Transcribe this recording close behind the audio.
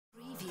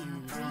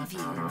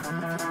review.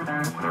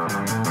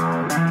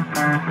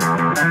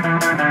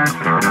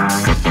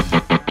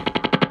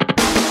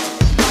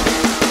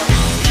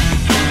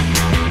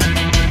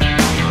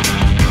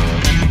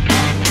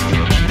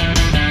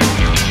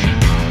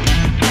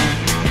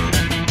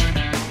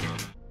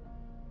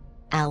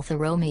 Alfa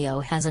Romeo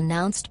has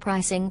announced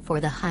pricing for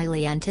the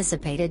highly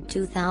anticipated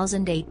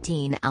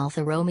 2018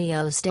 Alfa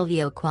Romeo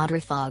Stelvio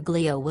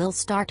Quadrifoglio will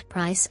start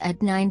price at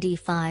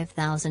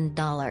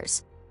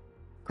 $95,000.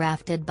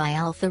 Crafted by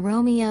Alfa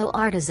Romeo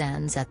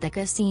artisans at the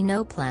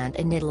Casino plant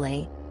in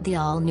Italy, the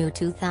all-new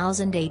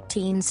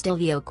 2018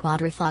 Stelvio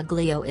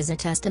Quadrifoglio is a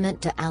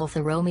testament to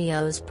Alfa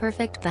Romeo's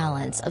perfect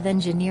balance of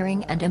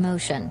engineering and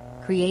emotion,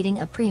 creating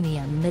a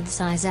premium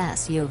midsize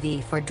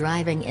SUV for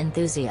driving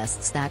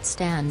enthusiasts that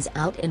stands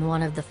out in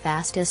one of the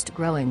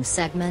fastest-growing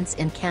segments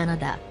in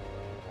Canada.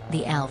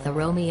 The Alfa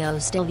Romeo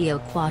Stelvio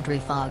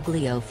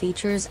Quadrifoglio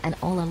features an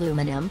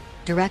all-aluminum,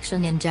 direct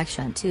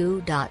injection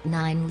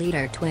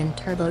 2.9-liter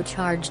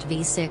twin-turbocharged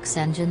V6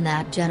 engine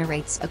that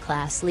generates a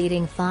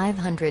class-leading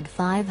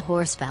 505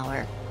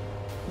 horsepower.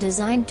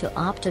 Designed to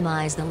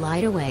optimize the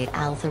lighter-weight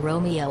Alfa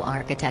Romeo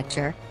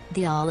architecture,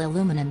 the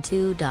all-aluminum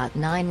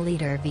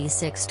 2.9-liter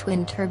V6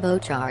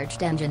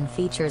 twin-turbocharged engine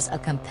features a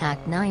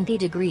compact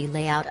 90-degree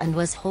layout and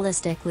was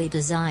holistically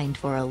designed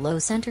for a low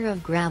center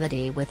of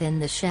gravity within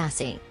the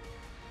chassis.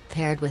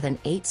 Paired with an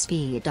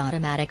 8-speed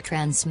automatic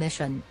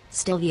transmission,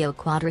 Stelvio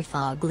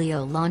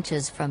Quadrifoglio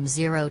launches from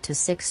 0 to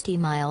 60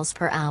 miles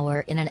per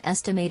hour in an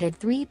estimated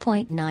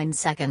 3.9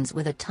 seconds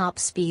with a top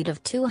speed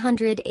of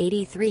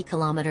 283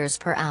 kilometers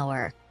per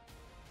hour.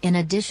 In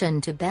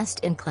addition to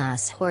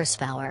best-in-class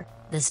horsepower,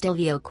 the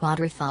Stelvio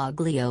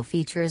Quadrifoglio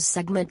features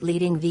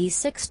segment-leading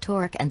V6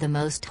 torque and the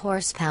most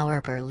horsepower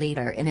per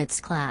liter in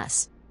its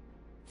class.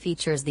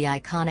 Features the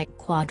iconic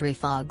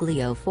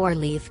Quadrifoglio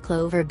four-leaf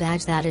clover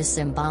badge that is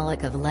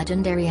symbolic of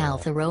legendary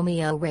Alfa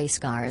Romeo race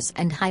cars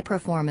and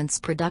high-performance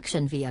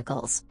production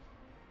vehicles.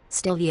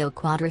 Stelvio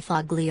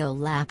Quadrifoglio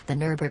lapped the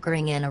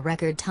Nürburgring in a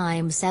record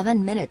time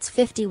 7 minutes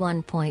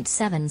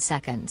 51.7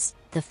 seconds,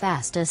 the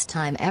fastest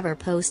time ever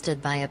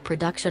posted by a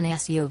production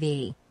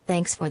SUV.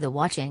 Thanks for the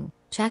watching.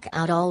 Check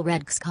out all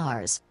REDX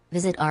cars,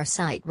 visit our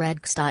site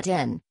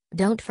redx.in,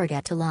 don't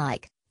forget to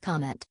like,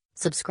 comment,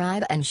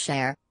 subscribe and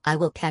share. I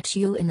will catch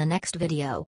you in the next video.